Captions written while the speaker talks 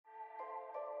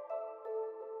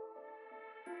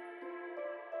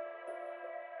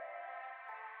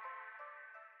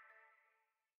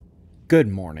Good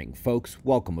morning, folks.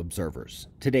 Welcome, observers.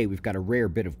 Today we've got a rare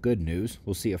bit of good news.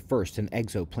 We'll see a first in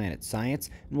exoplanet science,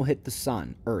 and we'll hit the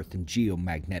Sun, Earth, and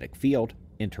geomagnetic field,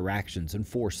 interactions, and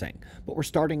forcing. But we're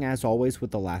starting, as always, with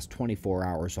the last 24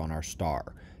 hours on our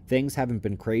star. Things haven't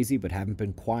been crazy, but haven't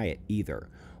been quiet either.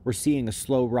 We're seeing a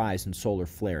slow rise in solar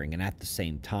flaring, and at the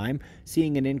same time,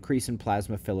 seeing an increase in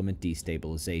plasma filament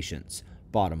destabilizations.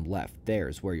 Bottom left,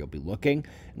 there's where you'll be looking,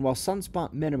 and while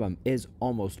sunspot minimum is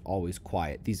almost always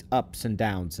quiet, these ups and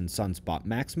downs in sunspot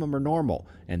maximum are normal,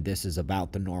 and this is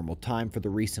about the normal time for the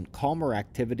recent calmer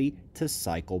activity to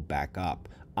cycle back up.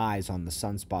 Eyes on the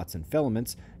sunspots and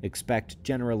filaments, expect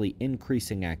generally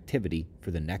increasing activity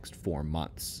for the next 4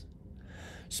 months.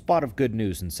 Spot of good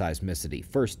news in seismicity.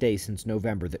 First day since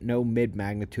November that no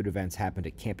mid-magnitude events happened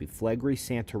at Campi Flegrei,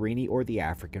 Santorini, or the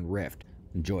African Rift.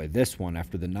 Enjoy this one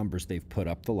after the numbers they've put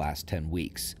up the last 10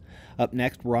 weeks. Up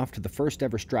next, we're off to the first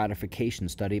ever stratification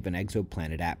study of an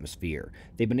exoplanet atmosphere.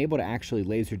 They've been able to actually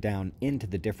laser down into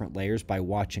the different layers by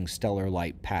watching stellar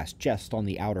light pass just on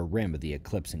the outer rim of the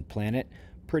eclipsing planet.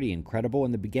 Pretty incredible,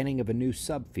 and the beginning of a new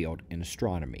subfield in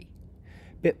astronomy.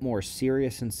 Bit more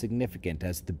serious and significant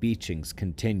as the beachings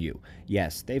continue.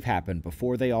 Yes, they've happened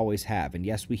before, they always have, and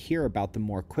yes, we hear about them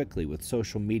more quickly with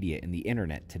social media and the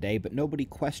internet today, but nobody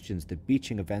questions that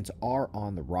beaching events are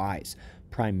on the rise,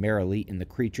 primarily in the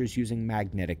creatures using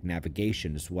magnetic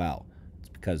navigation as well. It's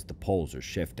because the poles are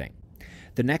shifting.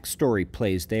 The next story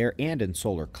plays there and in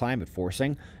solar climate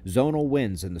forcing. Zonal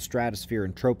winds in the stratosphere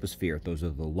and troposphere, those are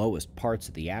the lowest parts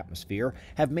of the atmosphere,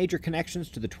 have major connections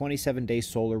to the 27-day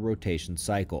solar rotation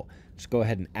cycle. Just go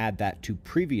ahead and add that to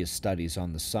previous studies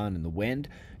on the sun and the wind,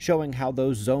 showing how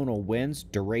those zonal winds,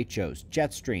 derechos,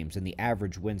 jet streams, and the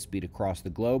average wind speed across the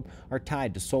globe are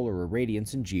tied to solar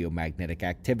irradiance and geomagnetic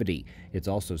activity. It's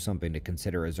also something to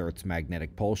consider as Earth's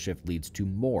magnetic pole shift leads to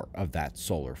more of that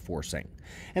solar forcing.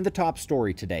 And the top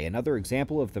story today, another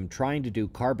example of them trying to do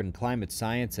carbon climate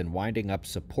science and winding up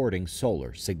supporting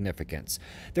solar significance.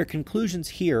 Their conclusions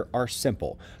here are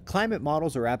simple. Climate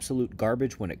models are absolute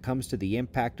garbage when it comes to the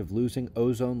impact of losing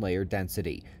ozone layer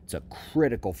density. It's a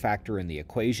critical factor in the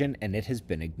equation, and it has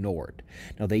been ignored.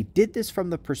 Now, they did this from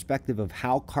the perspective of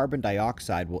how carbon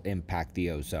dioxide will impact the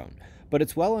ozone. But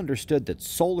it's well understood that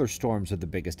solar storms are the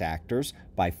biggest actors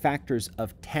by factors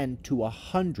of 10 to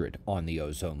 100 on the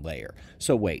ozone layer.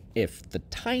 So wait, if the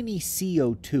tiny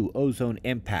CO2 ozone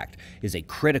impact is a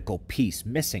critical piece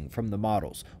missing from the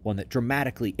models, one that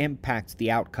dramatically impacts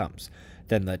the outcomes,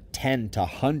 then the 10 to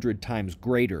 100 times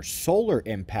greater solar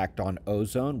impact on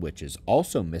ozone, which is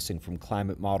also missing from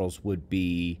climate models, would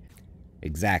be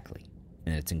exactly.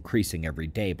 And it's increasing every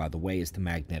day, by the way, as the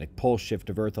magnetic pole shift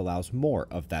of Earth allows more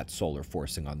of that solar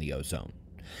forcing on the ozone.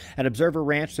 At Observer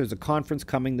Ranch, there's a conference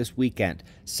coming this weekend.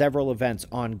 Several events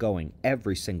ongoing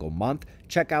every single month.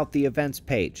 Check out the events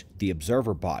page, the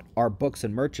Observer Bot, our books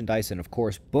and merchandise, and of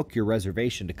course, book your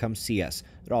reservation to come see us.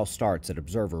 It all starts at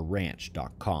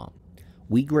observerranch.com.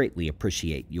 We greatly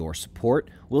appreciate your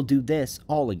support. We'll do this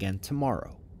all again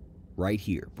tomorrow. Right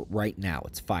here, but right now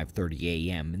it's 5:30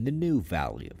 a.m. in the new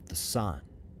Valley of the Sun.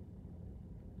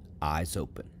 Eyes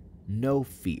open, no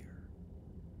fear.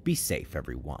 Be safe,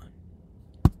 everyone.